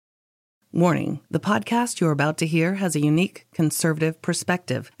Warning, the podcast you're about to hear has a unique conservative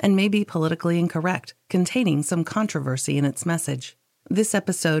perspective and may be politically incorrect, containing some controversy in its message. This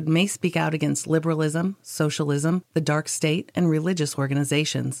episode may speak out against liberalism, socialism, the dark state, and religious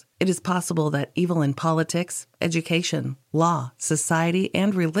organizations. It is possible that evil in politics, education, law, society,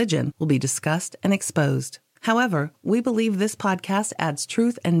 and religion will be discussed and exposed. However, we believe this podcast adds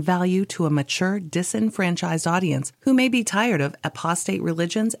truth and value to a mature, disenfranchised audience who may be tired of apostate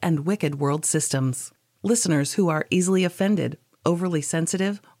religions and wicked world systems. Listeners who are easily offended, overly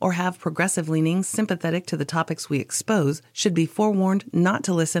sensitive, or have progressive leanings sympathetic to the topics we expose should be forewarned not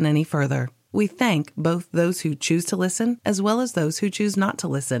to listen any further. We thank both those who choose to listen as well as those who choose not to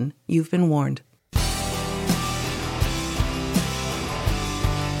listen. You've been warned.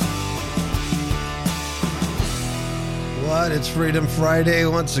 What? It's Freedom Friday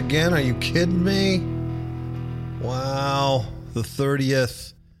once again? Are you kidding me? Wow. The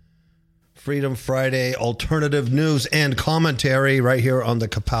 30th Freedom Friday alternative news and commentary right here on the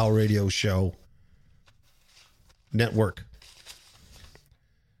Kapow Radio Show Network.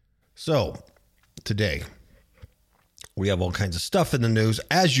 So, today, we have all kinds of stuff in the news,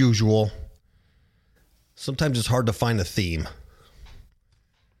 as usual. Sometimes it's hard to find a theme.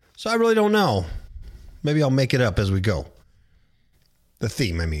 So I really don't know. Maybe I'll make it up as we go. The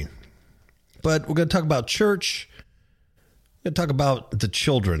theme, I mean. But we're going to talk about church. We're going to talk about the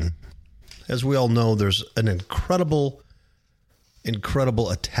children. As we all know, there's an incredible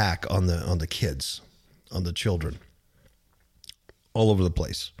attack on the kids, on the children, all over the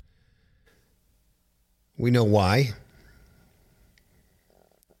place. We know why.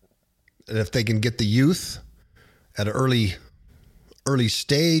 And if they can get the youth at an early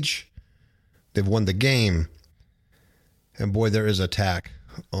stage, they've won the game. And boy, there is attack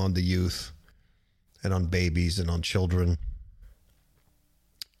on the youth and on babies and on children.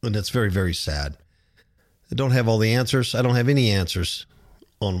 And it's very, very sad. I don't have all the answers. I don't have any answers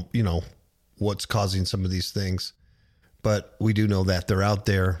on, what's causing some of these things. But we do know that they're out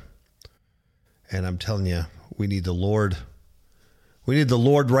there. And I'm telling you, we need the Lord. We need the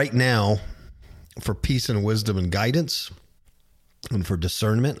Lord right now for peace and wisdom and guidance and for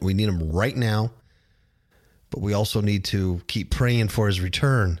discernment. We need him right now. But we also need to keep praying for his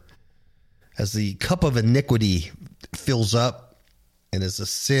return. As the cup of iniquity fills up and as the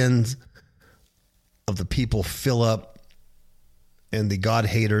sins of the people fill up and the God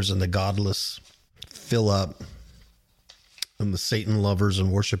haters and the godless fill up and the Satan lovers and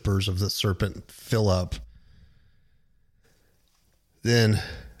worshipers of the serpent fill up, then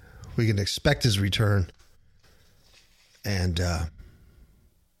we can expect his return and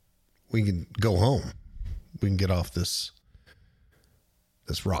we can go home. We can get off this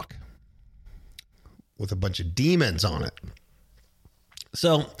rock with a bunch of demons on it.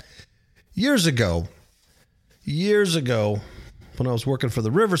 So years ago, when I was working for the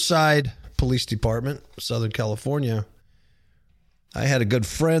Riverside Police Department, Southern California, I had a good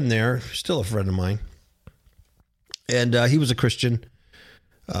friend there, still a friend of mine. And he was a Christian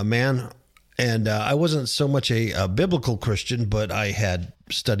man. And I wasn't so much a biblical Christian, but I had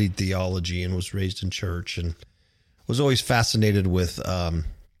studied theology and was raised in church and was always fascinated with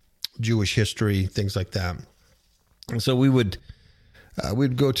Jewish history, things like that. And so we'd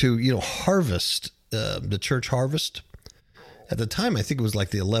go to, Harvest, the church Harvest. At the time, I think it was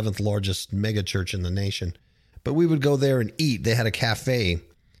like the 11th largest mega church in the nation. But we would go there and eat. They had a cafe,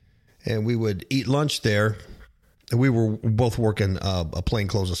 and we would eat lunch there. We were both working a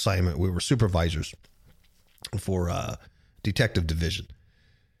plainclothes assignment. We were supervisors for detective division.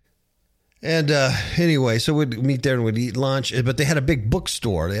 And anyway, so we'd meet there and we'd eat lunch. But they had a big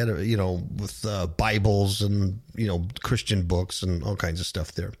bookstore. They had, with Bibles and, Christian books and all kinds of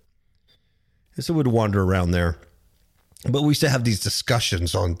stuff there. And so we'd wander around there. But we used to have these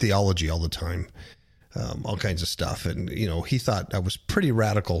discussions on theology all the time, all kinds of stuff. And, he thought I was pretty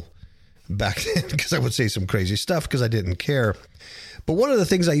radical back then because I would say some crazy stuff because I didn't care. But one of the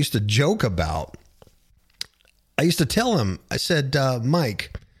things I used to joke about, I used to tell him, I said,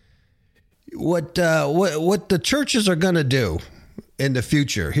 Mike, what the churches are going to do in the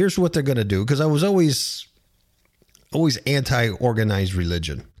future, here's what they're going to do. Because I was always anti-organized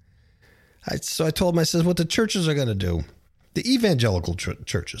religion. So I told him, I said, what the churches are going to do, the evangelical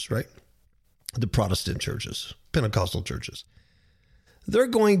churches, right? The Protestant churches, Pentecostal churches, they're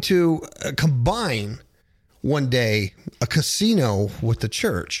going to combine one day a casino with the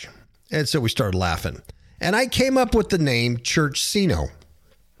church. And so we started laughing. And I came up with the name Church-cino.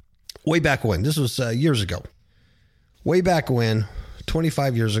 Way back when. This was years ago. Way back when,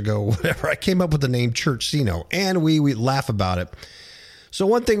 25 years ago, whatever, I came up with the name Church-cino. And we laugh about it. So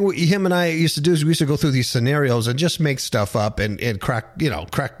one thing him and I used to do is we used to go through these scenarios and just make stuff up and crack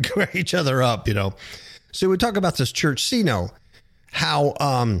each other up, So we talk about this church casino, how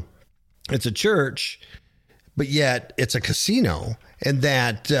it's a church, but yet it's a casino, and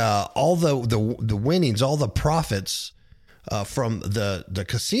that all the winnings, all the profits from the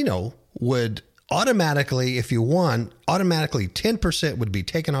casino would automatically, if you won, automatically 10% would be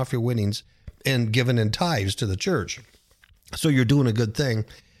taken off your winnings and given in tithes to the church. So you're doing a good thing,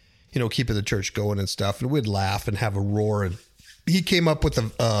 keeping the church going and stuff. And we'd laugh and have a roar. And he came up with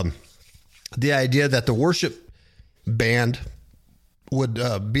the idea that the worship band would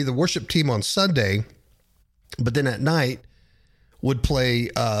be the worship team on Sunday, but then at night would play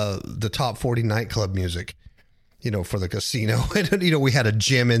the top 40 nightclub music, for the casino. And, we had a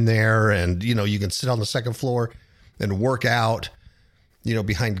gym in there, and, you can sit on the second floor and work out,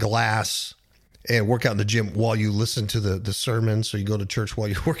 behind glass, and work out in the gym while you listen to the sermon. So you go to church while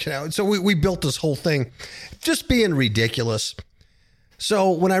you're working out. So we built this whole thing just being ridiculous. So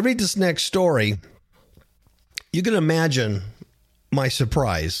when I read this next story, you can imagine my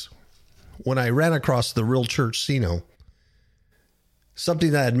surprise when I ran across the real church casino,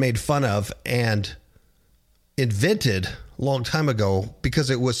 something that I had made fun of and invented a long time ago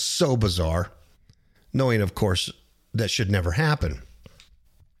because it was so bizarre, knowing, of course, that should never happen.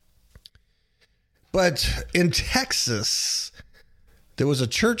 But in Texas, there was a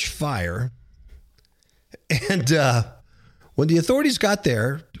church fire, and when the authorities got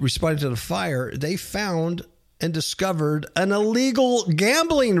there, responding to the fire, they found and discovered an illegal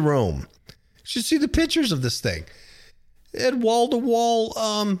gambling room. You should see the pictures of this thing. It had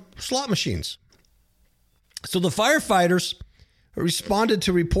wall-to-wall slot machines. So the firefighters responded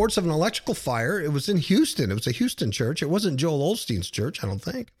to reports of an electrical fire. It was in Houston. It was a Houston church. It wasn't Joel Osteen's church, I don't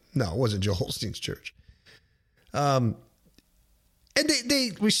think. No, it wasn't Joel Osteen's church. And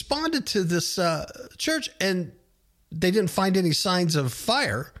they responded to this church, and they didn't find any signs of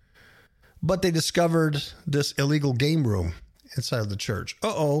fire, but they discovered this illegal game room inside of the church.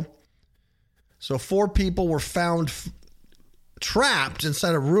 Uh-oh. So 4 people were found trapped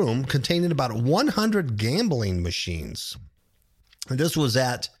inside a room containing about 100 gambling machines. And this was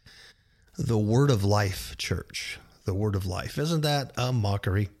at the Word of Life Church. The Word of Life. Isn't that a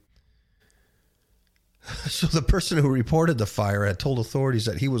mockery? So the person who reported the fire had told authorities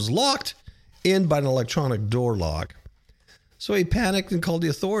that he was locked in by an electronic door lock. So he panicked and called the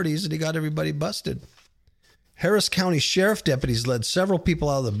authorities, and he got everybody busted. Harris County Sheriff deputies led several people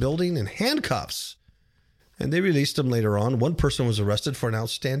out of the building in handcuffs, and they released them later on. One person was arrested for an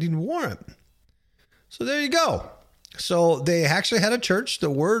outstanding warrant. So there you go. So they actually had a church, the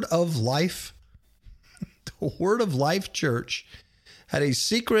Word of Life. The Word of Life Church had a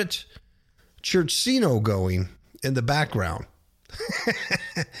secret church-cino going in the background.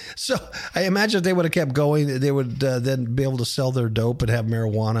 So I imagine if they would have kept going, they would then be able to sell their dope and have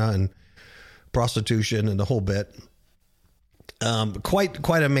marijuana and prostitution and the whole bit.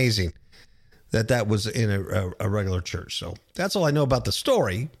 Quite amazing that was in a regular church. So that's all I know about the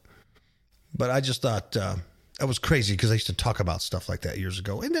story. But I just thought that was crazy because I used to talk about stuff like that years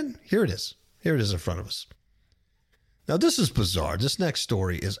ago. And then here it is. Here it is in front of us. Now, this is bizarre. This next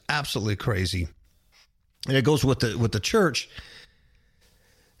story is absolutely crazy. And it goes with the church.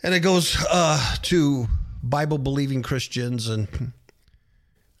 And it goes to Bible-believing Christians and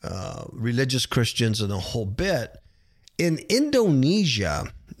religious Christians and the whole bit. In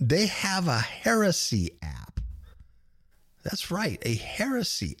Indonesia, they have a heresy app. That's right, a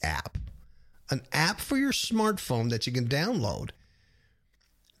heresy app. An app for your smartphone that you can download.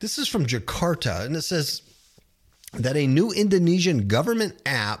 This is from Jakarta, and it says that a new Indonesian government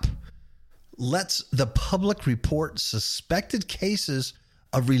app lets the public report suspected cases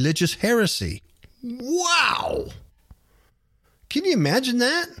of religious heresy. Wow! Can you imagine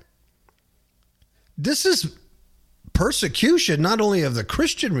that? This is persecution not only of the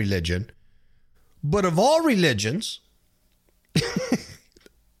Christian religion, but of all religions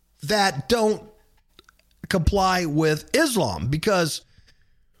that don't comply with Islam, because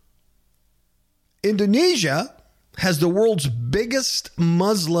Indonesia has the world's biggest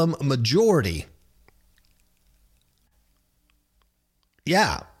Muslim majority.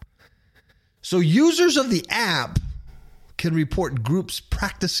 Yeah. So users of the app can report groups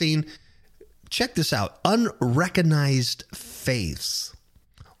practicing, check this out, unrecognized faiths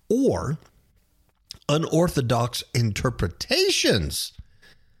or unorthodox interpretations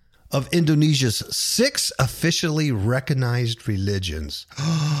of Indonesia's 6 officially recognized religions.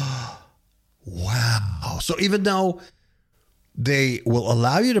 Wow. So even though they will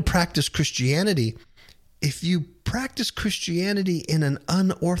allow you to practice Christianity if you practice Christianity in an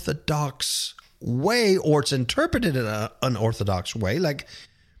unorthodox way, or it's interpreted in an unorthodox way, like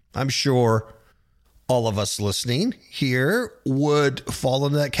I'm sure all of us listening here would fall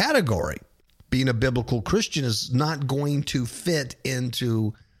into that category. Being a biblical Christian is not going to fit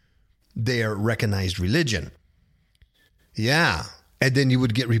into their recognized religion. Yeah. And then you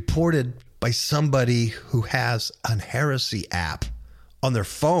would get reported by somebody who has an heresy app on their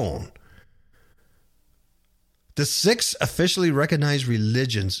phone. The 6 officially recognized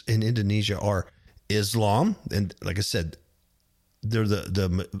religions in Indonesia are Islam, and like I said, they're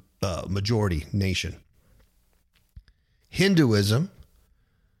the majority nation. Hinduism,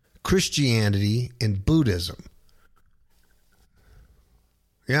 Christianity, and Buddhism.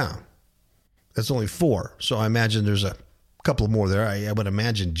 Yeah, that's only 4. So I imagine there's a couple more there. I would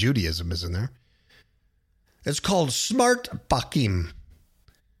imagine Judaism is in there. It's called Smart Pakim,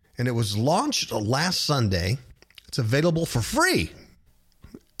 and it was launched last Sunday. It's available for free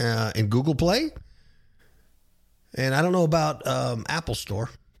in Google Play. And I don't know about Apple Store,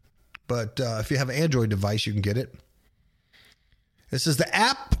 but if you have an Android device, you can get it. It says the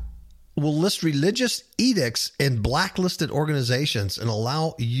app will list religious edicts in blacklisted organizations and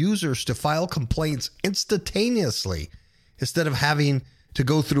allow users to file complaints instantaneously instead of having to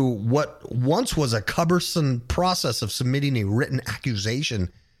go through what once was a cumbersome process of submitting a written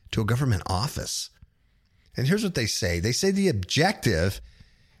accusation to a government office. And here's what they say. They say the objective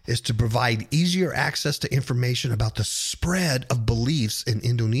is to provide easier access to information about the spread of beliefs in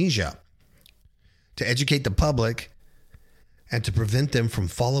Indonesia, to educate the public, and to prevent them from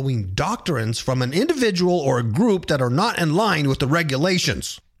following doctrines from an individual or a group that are not in line with the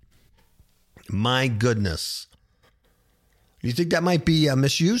regulations. My goodness. You think that might be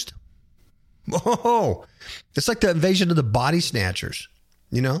misused? Oh, it's like the invasion of the body snatchers.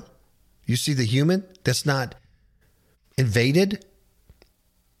 You know, you see the human that's not invaded.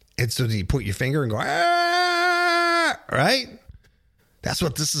 And so you put your finger and go, ah, right? That's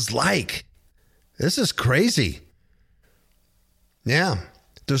what this is like. This is crazy. Yeah.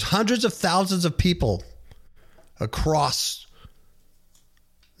 There's hundreds of thousands of people across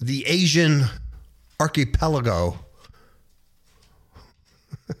the Asian archipelago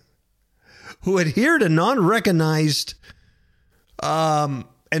who adhere to non-recognized and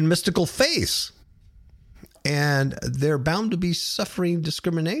mystical faiths. And they're bound to be suffering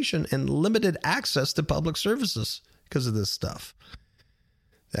discrimination and limited access to public services because of this stuff.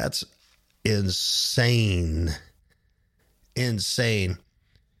 That's insane. Insane.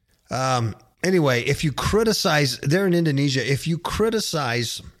 Anyway, if you criticize, they're in Indonesia, if you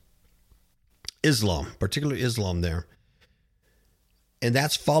criticize Islam, particularly Islam there, and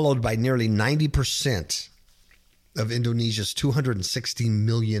that's followed by nearly 90% of Indonesia's 260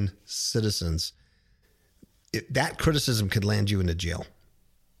 million citizens, that criticism could land you into jail.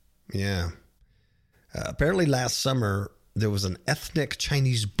 Yeah. Apparently last summer, there was an ethnic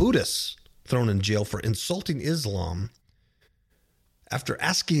Chinese Buddhist thrown in jail for insulting Islam after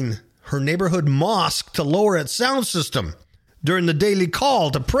asking her neighborhood mosque to lower its sound system during the daily call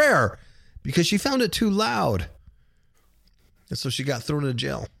to prayer because she found it too loud. And so she got thrown into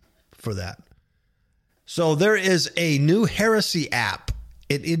jail for that. So there is a new heresy app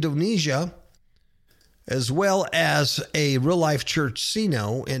in Indonesia, as well as a real-life church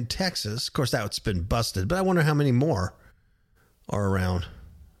Sino in Texas. Of course, that's been busted, but I wonder how many more are around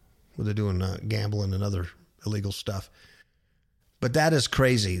where they're doing gambling and other illegal stuff. But that is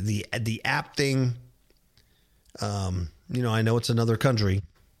crazy. The app thing, I know it's another country.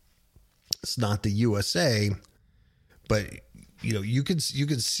 It's not the USA, but, you can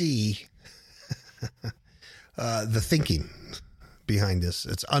see the thinking behind this.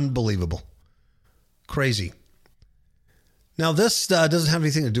 It's unbelievable. Crazy. Now, this doesn't have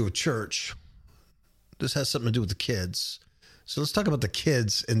anything to do with church. This has something to do with the kids. So let's talk about the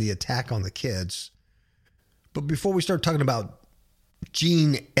kids and the attack on the kids. But before we start talking about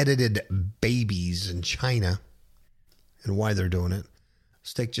gene-edited babies in China and why they're doing it,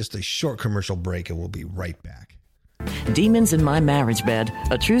 let's take just a short commercial break and we'll be right back. Demons in My Marriage Bed,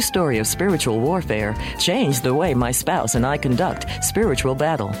 a true story of spiritual warfare, changed the way my spouse and I conduct spiritual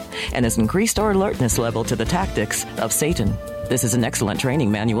battle and has increased our alertness level to the tactics of Satan. This is an excellent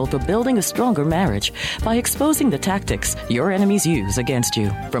training manual for building a stronger marriage by exposing the tactics your enemies use against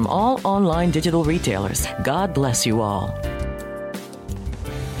you. From all online digital retailers, God bless you all.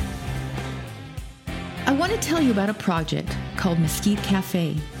 I want to tell you about a project called Mesquite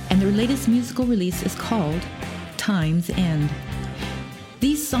Cafe, and their latest musical release is called Time's End.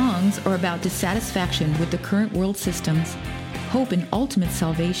 These songs are about dissatisfaction with the current world systems, hope in ultimate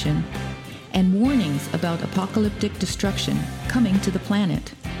salvation, and warnings about apocalyptic destruction coming to the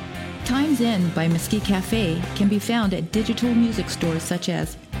planet. Time's End by Mesquite Cafe can be found at digital music stores such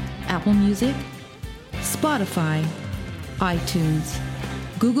as Apple Music, Spotify, iTunes,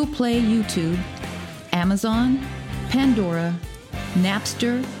 Google Play, YouTube, Amazon, Pandora,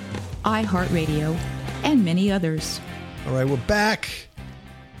 Napster, iHeartRadio, and many others. All right, we're back.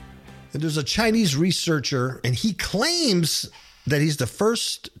 And there's a Chinese researcher, and he claims that he's the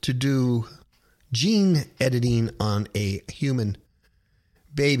first to do gene editing on a human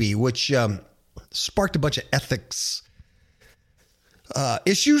baby, which sparked a bunch of ethics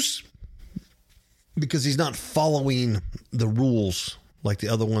issues because he's not following the rules like the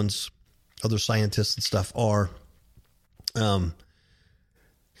other ones, other scientists and stuff are.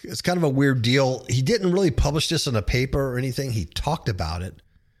 It's kind of a weird deal. He didn't really publish this in a paper or anything. He talked about it.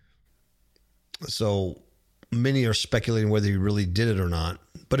 So many are speculating whether he really did it or not.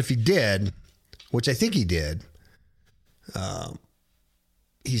 But if he did, which I think he did,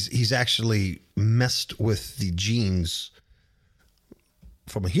 he's actually messed with the genes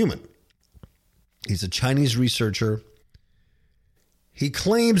from a human. He's a Chinese researcher. He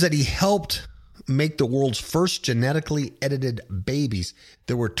claims that he helped make the world's first genetically edited babies.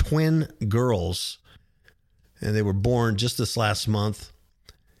 There were twin girls, and they were born just this last month.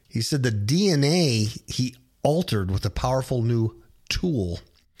 He said the DNA he altered with a powerful new tool.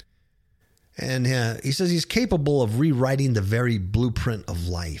 And he says he's capable of rewriting the very blueprint of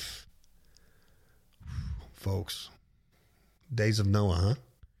life. Folks, days of Noah, huh?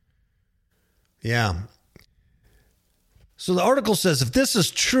 Yeah. So the article says, if this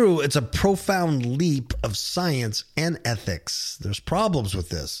is true, it's a profound leap of science and ethics. There's problems with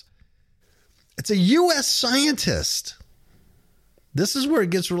this. It's a U.S. scientist. This is where it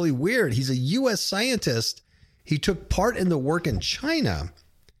gets really weird. He's a U.S. scientist. He took part in the work in China.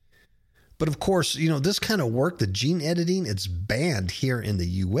 But of course, you know, this kind of work, the gene editing, it's banned here in the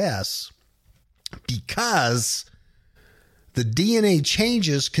U.S. because the DNA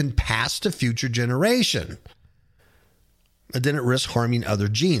changes can pass to future generation. And then it risks harming other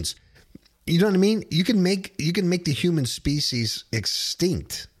genes. You know what I mean? You can make the human species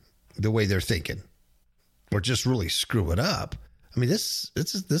extinct the way they're thinking, or just really screw it up. I mean, this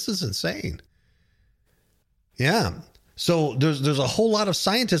is insane. Yeah. So there's a whole lot of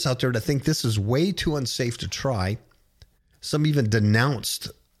scientists out there that think this is way too unsafe to try. Some even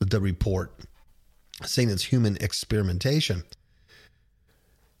denounced the report, saying it's human experimentation.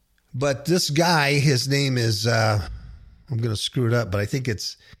 But this guy, his name is, I'm going to screw it up, but I think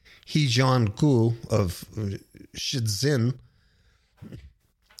it's He Jiankui of Shenzhen.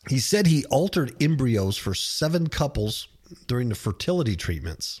 He said he altered embryos for 7 couples during the fertility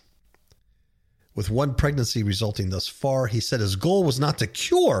treatments, with 1 pregnancy resulting thus far. He said his goal was not to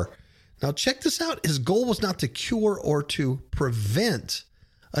cure. Now check this out. His goal was not to cure or to prevent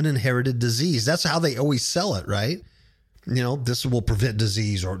an inherited disease. That's how they always sell it, right? You know, this will prevent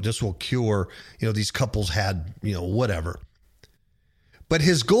disease, or this will cure, you know, these couples had, you know, whatever. But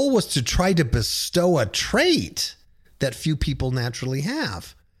his goal was to try to bestow a trait that few people naturally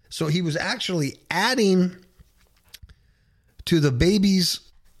have. So he was actually adding to the baby's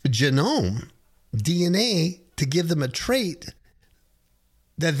genome, DNA, to give them a trait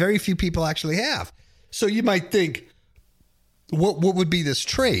that very few people actually have. So you might think, what would be this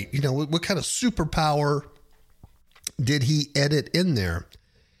trait? You know, what kind of superpower did he edit in there?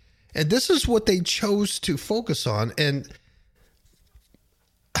 And this is what they chose to focus on. And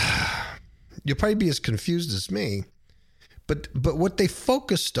you'll probably be as confused as me. But what they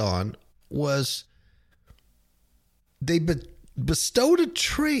focused on was they bestowed a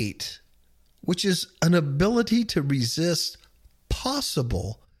trait, which is an ability to resist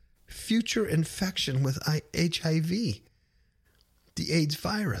possible future infection with HIV, the AIDS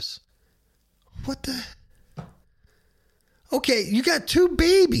virus. What the? Okay, you got 2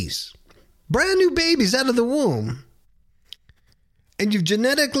 babies, brand new babies out of the womb, and you've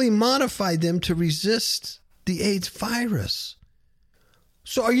genetically modified them to resist the AIDS virus.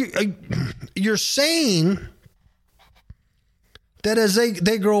 So you're saying that as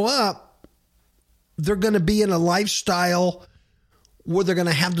they grow up, they're going to be in a lifestyle where they're going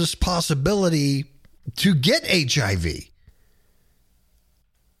to have this possibility to get HIV?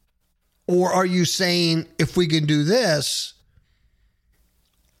 Or are you saying if we can do this,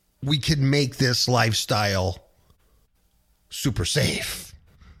 we can make this lifestyle super safe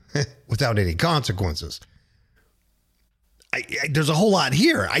without any consequences? There's a whole lot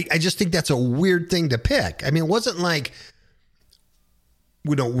here. I just think that's a weird thing to pick. I mean, it wasn't like,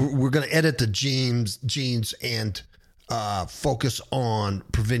 we're going to edit the genes and focus on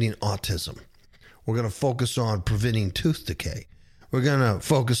preventing autism. We're going to focus on preventing tooth decay. We're going to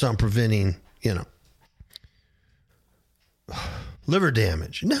focus on preventing, liver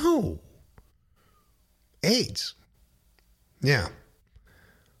damage. No. AIDS. Yeah.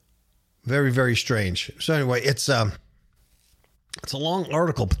 Very, very strange. So anyway, it's a long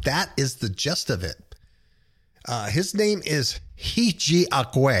article, but that is the gist of it. His name is Hiji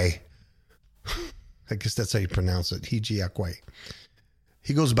Akwe. I guess that's how you pronounce it. Hiji Akwe.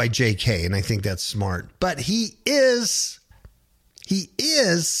 He goes by JK, and I think that's smart. But he is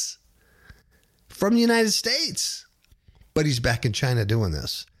from the United States, but he's back in China doing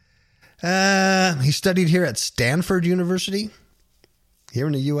this. He studied here at Stanford University, here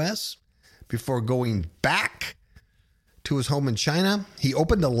in the U.S., before going back to his home in China. He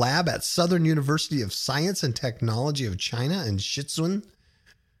opened a lab at Southern University of Science and Technology of China in Sichuan.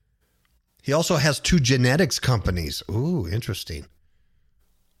 He also has 2 genetics companies. Ooh, interesting.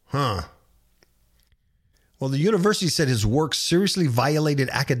 Huh. Well, the university said his work seriously violated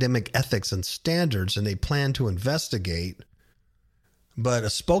academic ethics and standards, and they plan to investigate. But a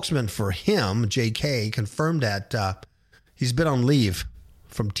spokesman for him, JK, confirmed that he's been on leave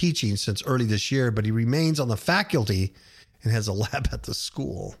from teaching since early this year, but he remains on the faculty and has a lab at the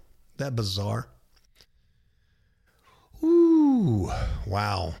school. Isn't that bizarre? Ooh,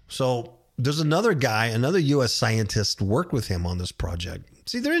 wow. So there's another guy, another U.S. scientist worked with him on this project.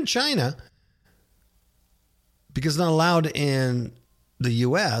 See, they're in China because not allowed in the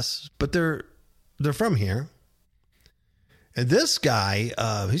U.S., but they're from here. And this guy,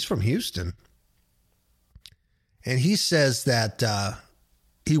 he's from Houston. And he says that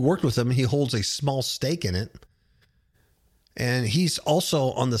he worked with him. He holds a small stake in it. And he's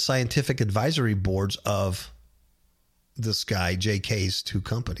also on the scientific advisory boards of this guy, JK's 2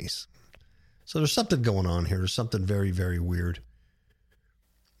 companies. So there's something going on here. There's something very, very weird.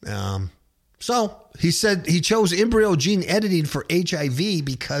 So he said he chose embryo gene editing for HIV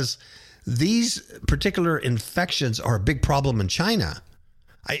because these particular infections are a big problem in China.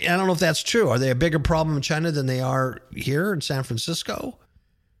 I don't know if that's true. Are they a bigger problem in China than they are here in San Francisco?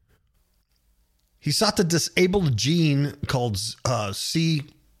 He sought to disable a gene called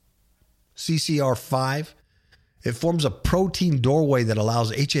CCR5. It forms a protein doorway that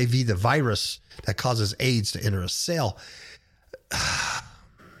allows HIV, the virus that causes AIDS, to enter a cell.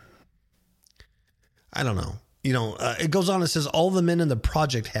 I don't know. It goes on and says all the men in the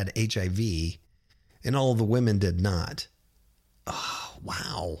project had HIV and all the women did not. Oh,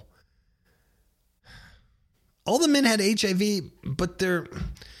 wow. All the men had HIV, but they're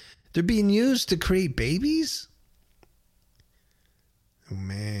being used to create babies? Oh,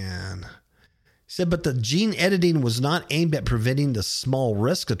 man. He said, but the gene editing was not aimed at preventing the small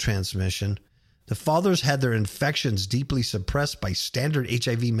risk of transmission. The fathers had their infections deeply suppressed by standard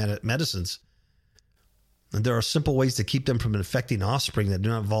HIV medicines. And there are simple ways to keep them from infecting offspring that do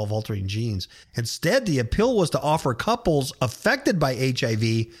not involve altering genes. Instead, the appeal was to offer couples affected by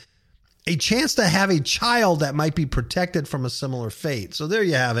HIV a chance to have a child that might be protected from a similar fate. So there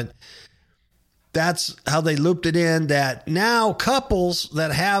you have it. That's how they looped it in, that now couples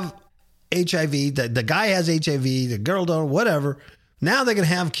that have HIV, the guy has HIV, the girl don't, whatever, now they can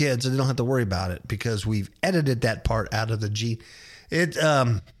have kids and they don't have to worry about it because we've edited that part out of the gene.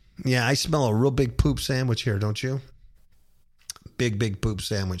 Yeah, I smell a real big poop sandwich here, don't you? Big poop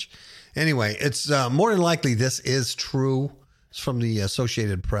sandwich. Anyway, it's more than likely this is true. It's from the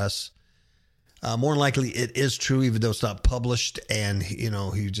Associated Press. More than likely it is true, even though it's not published. And, he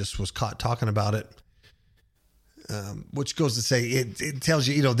just was caught talking about it. Which goes to say, it tells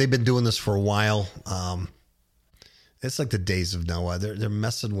you, they've been doing this for a while. It's like the days of Noah. They're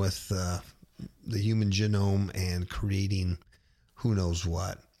messing with the human genome and creating who knows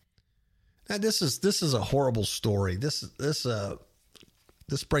what. Now, this is a horrible story. This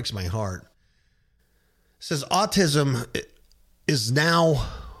breaks my heart. It says autism is now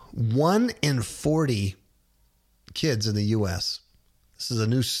 1 in 40 kids in the U.S. This is a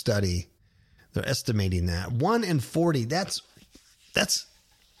new study. They're estimating that 1 in 40. That's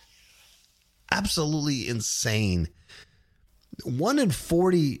absolutely insane. 1 in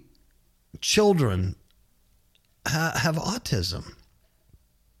 40 children have autism.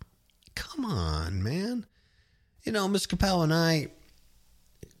 Come on, man. Ms. Capel and I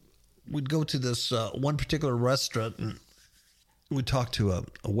would go to this one particular restaurant and we'd talk to a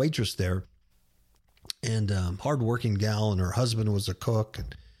waitress there, and hardworking gal, and her husband was a cook.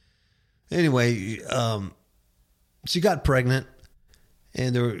 And anyway, she got pregnant,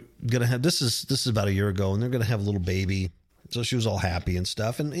 and they're gonna have this is about a year ago, and they're gonna have a little baby. So she was all happy and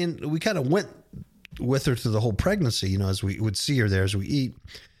stuff, and we kind of went with her through the whole pregnancy, as we would see her there as we eat.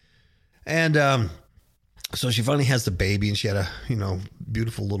 And so she finally has the baby, and she had a,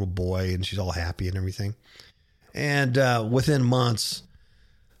 beautiful little boy, and she's all happy and everything. And within months,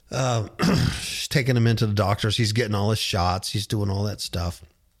 she's taking him into the doctors. He's getting all his shots. He's doing all that stuff.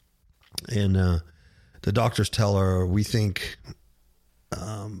 And the doctors tell her, we think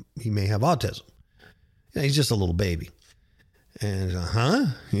he may have autism. And he's just a little baby. And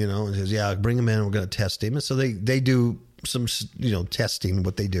and says, yeah, bring him in. We're going to test him. And so they do some, testing,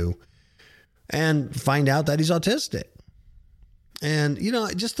 what they do, and find out that he's autistic. And,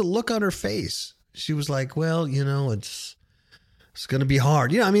 just the look on her face, she was like, well, it's going to be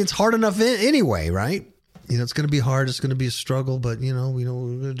hard. It's hard enough anyway, right? It's going to be hard. It's going to be a struggle, but, we know what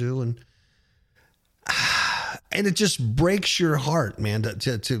we're going to do. And it just breaks your heart, man,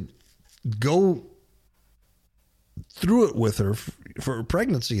 to go through it with her for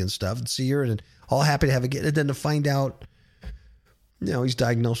pregnancy and stuff, and see her and all happy to have a kid, and then to find out, he's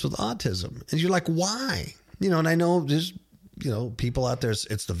diagnosed with autism. And you're like, why? And I know there's, people out there,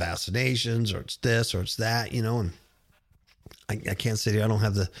 it's the vaccinations, or it's this, or it's that, and I can't sit here. I don't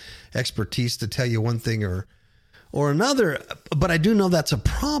have the expertise to tell you one thing or another, but I do know that's a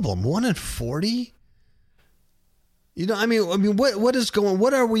problem. 1 in 40?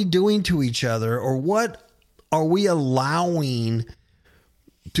 What are we doing to each other, or what are we allowing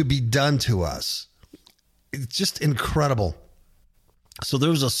to be done to us? It's just incredible. So there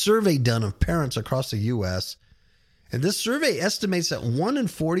was a survey done of parents across the U.S., and this survey estimates that 1 in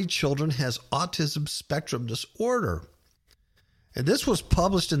 40 children has autism spectrum disorder. And this was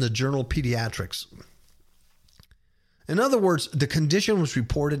published in the journal Pediatrics. In other words, the condition was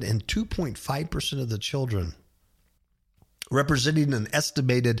reported in 2.5% of the children, representing an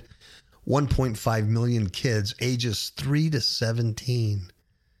estimated 1.5 million kids ages 3 to 17.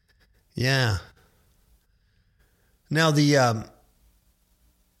 Yeah. Now, the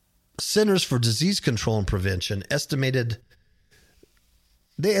Centers for Disease Control and Prevention estimated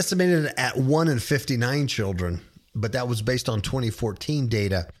it at 1 in 59 children, but that was based on 2014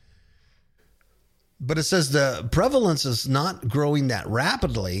 data. But it says the prevalence is not growing that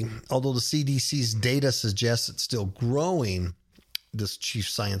rapidly, although the CDC's data suggests it's still growing, this chief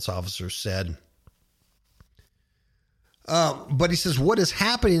science officer said. But he says what is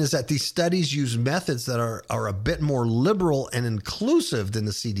happening is that these studies use methods that are a bit more liberal and inclusive than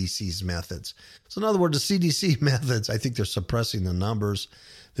the CDC's methods. So in other words, the CDC methods, I think they're suppressing the numbers.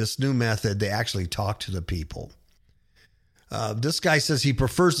 This new method, they actually talk to the people. This guy says he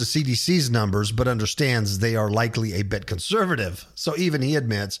prefers the CDC's numbers, but understands they are likely a bit conservative. So even he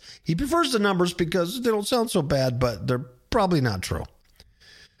admits he prefers the numbers because they don't sound so bad, but they're probably not true.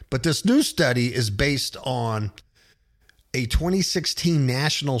 But this new study is based on a 2016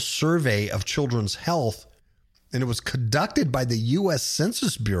 national survey of children's health, and it was conducted by the U.S.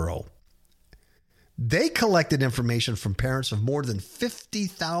 Census Bureau. They collected information from parents of more than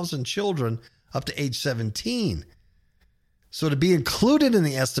 50,000 children up to age 17. So to be included in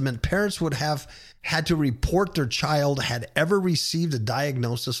the estimate, parents would have had to report their child had ever received a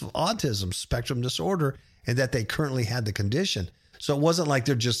diagnosis of autism spectrum disorder and that they currently had the condition. So it wasn't like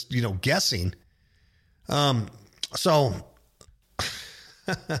they're just, guessing. So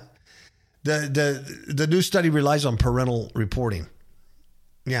the new study relies on parental reporting.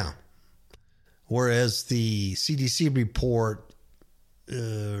 Yeah. Whereas the CDC report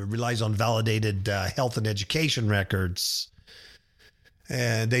relies on validated health and education records.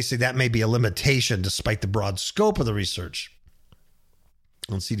 And they say that may be a limitation despite the broad scope of the research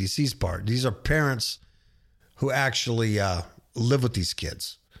on CDC's part. These are parents who actually live with these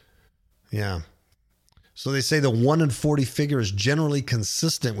kids. Yeah. So they say the 1 in 40 figure is generally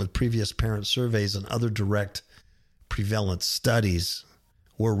consistent with previous parent surveys and other direct prevalence studies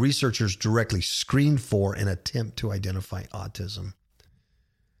where researchers directly screen for and attempt to identify autism.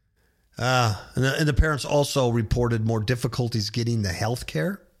 And the parents also reported more difficulties getting the health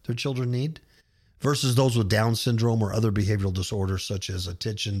care their children need versus those with Down syndrome or other behavioral disorders such as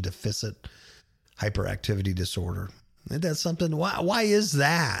attention deficit hyperactivity disorder. And that's something. Why is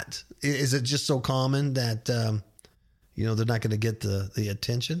that? Is it just so common that they're not going to get the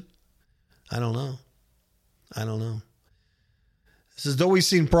attention? I don't know. It says, though we've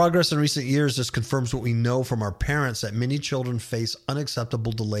seen progress in recent years, this confirms what we know from our parents that many children face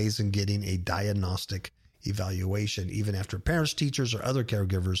unacceptable delays in getting a diagnostic evaluation, even after parents, teachers, or other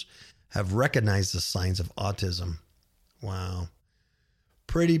caregivers have recognized the signs of autism. Wow.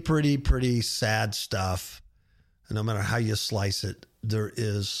 Pretty sad stuff. And no matter how you slice it, there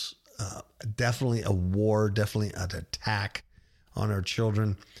is definitely a war, definitely an attack on our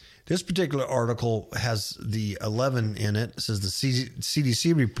children. This particular article has the 11 in it. It says the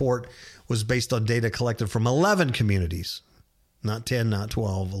CDC report was based on data collected from 11 communities, not 10, not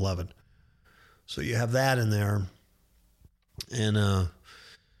 12, 11. So you have that in there. And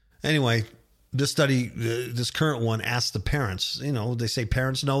anyway, this study, this current one asked the parents, they say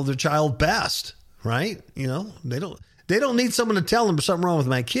parents know their child best, right? They don't need someone to tell them there's something wrong with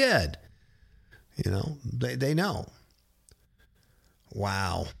my kid. They know.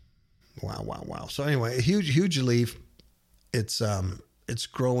 Wow. So anyway, a huge relief. It's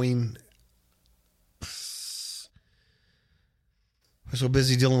growing. I'm so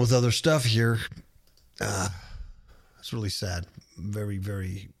busy dealing with other stuff here. It's really sad. Very,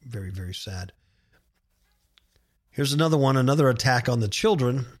 very, very, very sad. Here's another one, another attack on the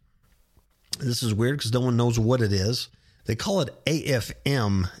children. This is weird because no one knows what it is. They call it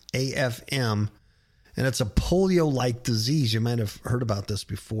AFM, and it's a polio-like disease. You might have heard about this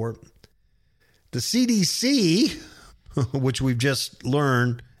before. The CDC, which we've just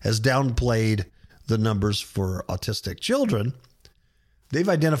learned, has downplayed the numbers for autistic children. They've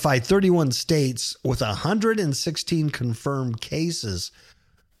identified 31 states with 116 confirmed cases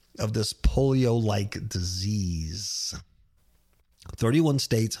of this polio-like disease. 31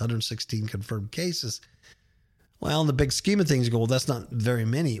 states, 116 confirmed cases. Well, in the big scheme of things, you go, well, that's not very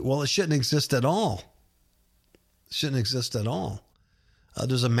many. Well, it shouldn't exist at all.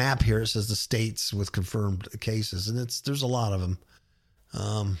 There's a map here. It says the states with confirmed cases, and there's a lot of them.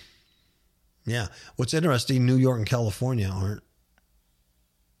 Yeah. What's interesting, New York and California aren't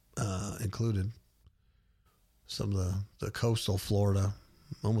included. Some of the coastal Florida,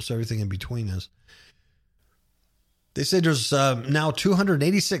 almost everything in between is. They say there's now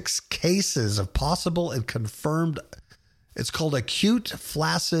 286 cases of possible and confirmed. It's called acute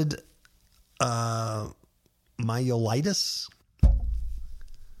flaccid myelitis.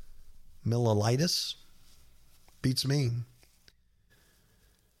 Beats me.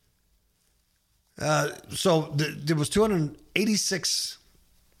 So there was 286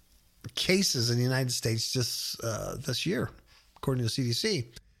 cases in the United States just this year, according to the CDC.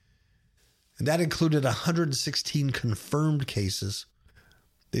 And that included 116 confirmed cases.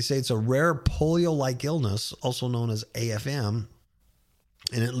 They say it's a rare polio-like illness, also known as AFM,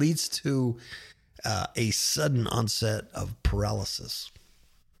 and it leads to a sudden onset of paralysis.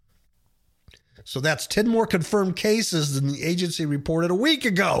 So that's 10 more confirmed cases than the agency reported a week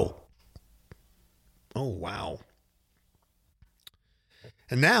ago. Oh, wow.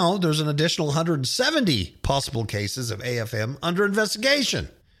 And now there's an additional 170 possible cases of AFM under investigation.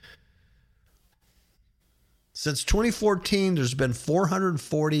 Since 2014, there's been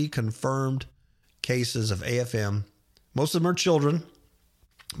 440 confirmed cases of AFM. Most of them are children.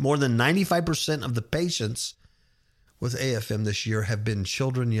 More than 95% of the patients with AFM this year have been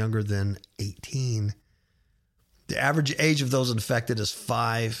children younger than 18. The average age of those infected is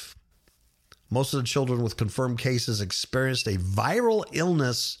 5. Most of the children with confirmed cases experienced a viral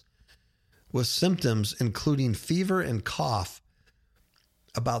illness with symptoms including fever and cough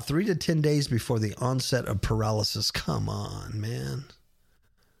about 3 to 10 days before the onset of paralysis. Come on, man.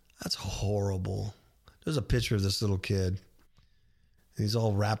 That's horrible. There's a picture of this little kid. He's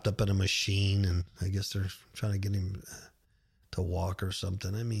all wrapped up in a machine, and I guess they're trying to get him to walk or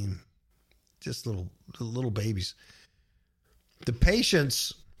something. I mean, just little babies. The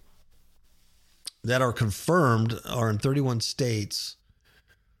patients that are confirmed are in 31 states.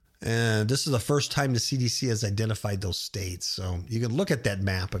 And this is the first time the CDC has identified those states. So you can look at that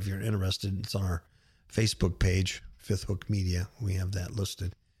map if you're interested. It's on our Facebook page, Fifth Hook Media. We have that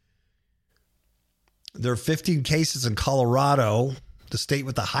listed. There are 15 cases in Colorado, the state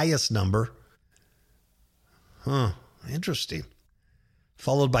with the highest number. Interesting.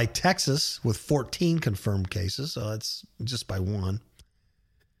 Followed by Texas with 14 confirmed cases. So that's just by one.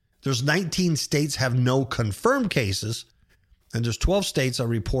 There's 19 states have no confirmed cases. And there's 12 states are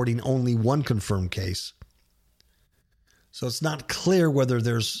reporting only one confirmed case. So it's not clear whether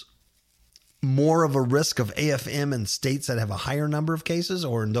there's more of a risk of AFM in states that have a higher number of cases,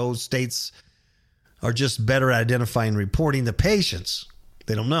 or in those states are just better at identifying and reporting the patients.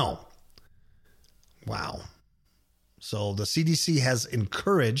 They don't know. Wow. So the CDC has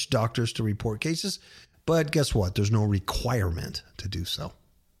encouraged doctors to report cases, but guess what? There's no requirement to do so.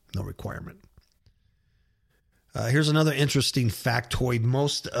 No requirement. Here's another interesting factoid.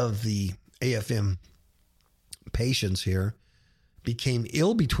 Most of the AFM patients here became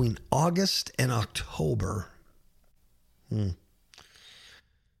ill between August and October. And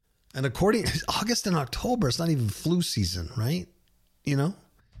according to August and October, it's not even flu season, right?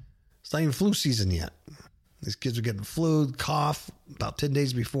 It's not even flu season yet. These kids are getting flu, cough, about 10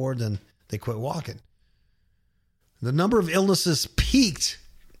 days before, then they quit walking. The number of illnesses peaked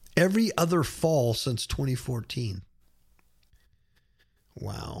every other fall since 2014.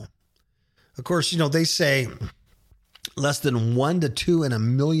 Wow. Of course, they say less than 1 to 2 in a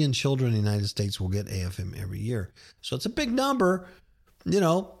million children in the United States will get AFM every year. So it's a big number,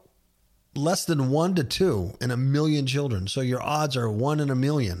 less than 1 to 2 in a million children. So your odds are 1 in a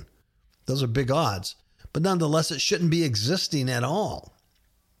million. Those are big odds. But nonetheless, it shouldn't be existing at all.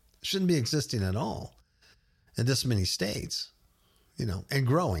 It shouldn't be existing at all in this many states, and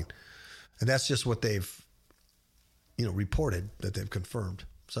growing. And that's just what they've, reported, that they've confirmed.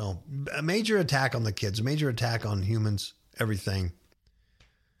 So a major attack on the kids, a major attack on humans, everything.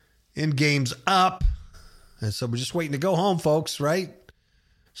 In game's up. And so we're just waiting to go home, folks, right?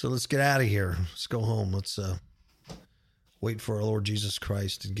 So let's get out of here. Let's go home. Let's wait for our Lord Jesus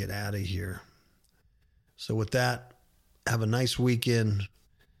Christ and get out of here. So with that, have a nice weekend,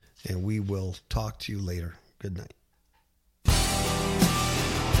 and we will talk to you later. Good night.